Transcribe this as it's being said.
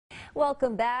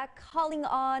Welcome back. Calling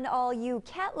on all you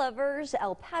cat lovers,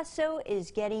 El Paso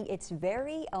is getting its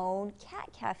very own cat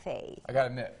cafe. I gotta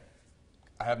admit,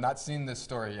 I have not seen this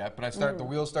story yet, but the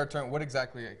wheels start turning. What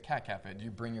exactly a cat cafe? Do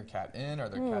you bring your cat in? Are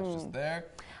there cats just there?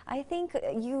 I think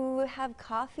you have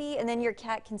coffee and then your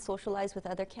cat can socialize with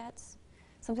other cats.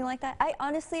 Something like that. I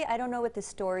don't know what the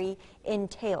story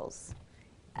entails.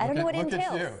 I don't know what it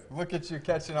entails. Look at you. Look at you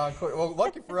catching on quick. Well,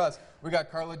 lucky for us, we got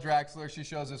Carla Draxler. She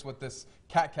shows us what this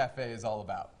cat cafe is all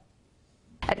about.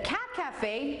 At Cat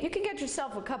Cafe, you can get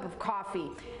yourself a cup of coffee.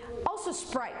 Also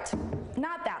Sprite.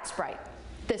 Not that Sprite.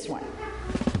 This one.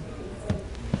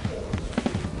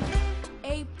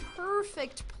 A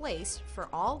perfect place for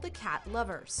all the cat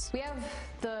lovers. We have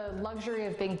the luxury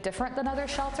of being different than other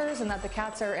shelters in that the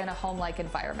cats are in a home-like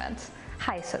environment.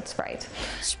 Hi, said Sprite.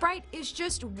 Sprite is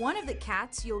just one of the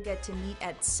cats you'll get to meet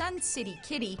at Sun City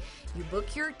Kitty. You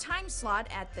book your time slot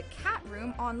at the cat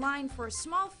room online for a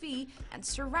small fee and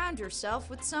surround yourself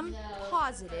with some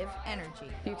positive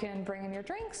energy. You can bring in your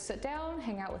drinks, sit down,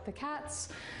 hang out with the cats,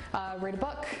 read a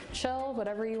book, chill,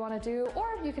 whatever you want to do,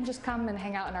 or you can just come and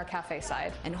hang out in our cafe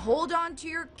side. And hold on to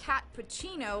your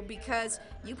cat-puccino because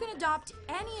you can adopt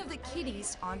any of the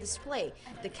kitties on display.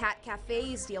 The Cat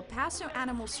Cafe is the El Paso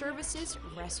Animal Services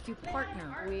rescue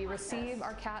partner. We receive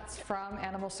our cats from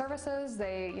Animal Services.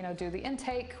 They, do the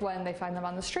intake when they find them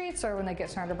on the streets or when they get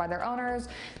surrounded by their owners.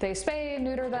 They spay,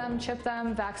 neuter them, chip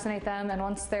them, vaccinate them, and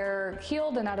once they're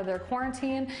healed and out of their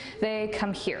quarantine, they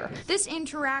come here. This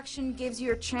interaction gives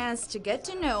you a chance to get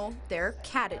to know their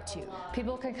catitude.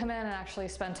 People can come in and actually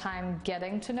spend time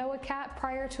getting to know a cat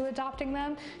prior to adopting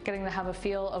them, getting to have a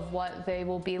feel of what they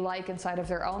will be like inside of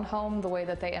their own home, the way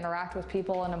that they interact with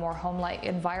people in a more home-like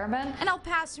environment. And El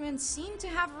Pasoans seem to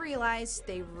have realized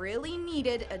they really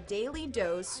needed a daily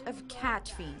dose of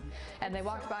cat feed. And they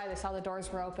walked by, they saw the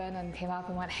doors were open and came up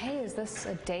and went, "Hey, is this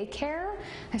a daycare?"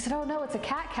 I said, "Oh no, it's a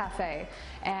cat cafe."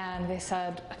 And they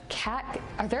said, "A cat?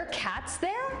 Are there cats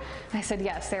there?" And I said,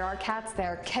 "Yes, there are cats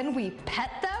there. Can we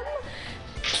pet them?"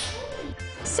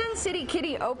 Sun City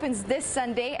Kitty opens this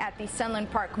Sunday at the Sunland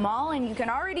Park Mall, and you can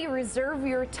already reserve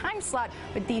your time slot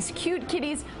with these cute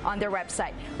kitties on their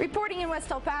website. Reporting in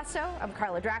West El Paso, I'm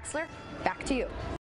Carla Draxler. Back to you.